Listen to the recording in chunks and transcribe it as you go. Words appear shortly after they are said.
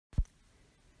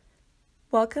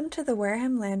Welcome to the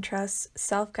Wareham Land Trust's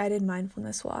self-guided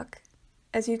mindfulness walk.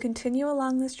 As you continue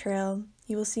along this trail,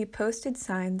 you will see posted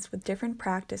signs with different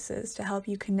practices to help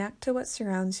you connect to what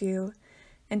surrounds you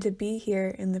and to be here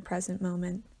in the present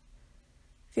moment.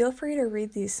 Feel free to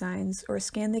read these signs or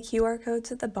scan the QR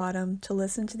codes at the bottom to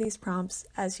listen to these prompts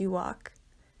as you walk.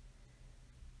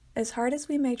 As hard as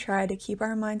we may try to keep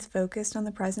our minds focused on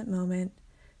the present moment,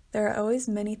 there are always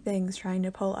many things trying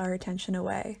to pull our attention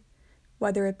away,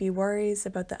 whether it be worries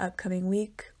about the upcoming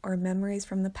week or memories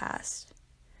from the past.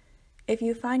 If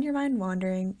you find your mind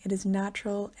wandering, it is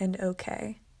natural and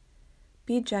okay.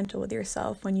 Be gentle with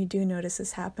yourself when you do notice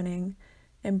this happening,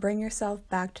 and bring yourself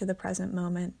back to the present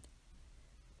moment.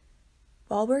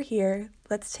 While we're here,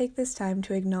 let's take this time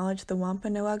to acknowledge the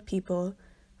Wampanoag people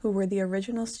who were the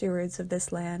original stewards of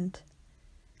this land.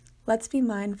 Let's be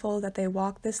mindful that they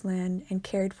walked this land and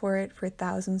cared for it for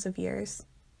thousands of years.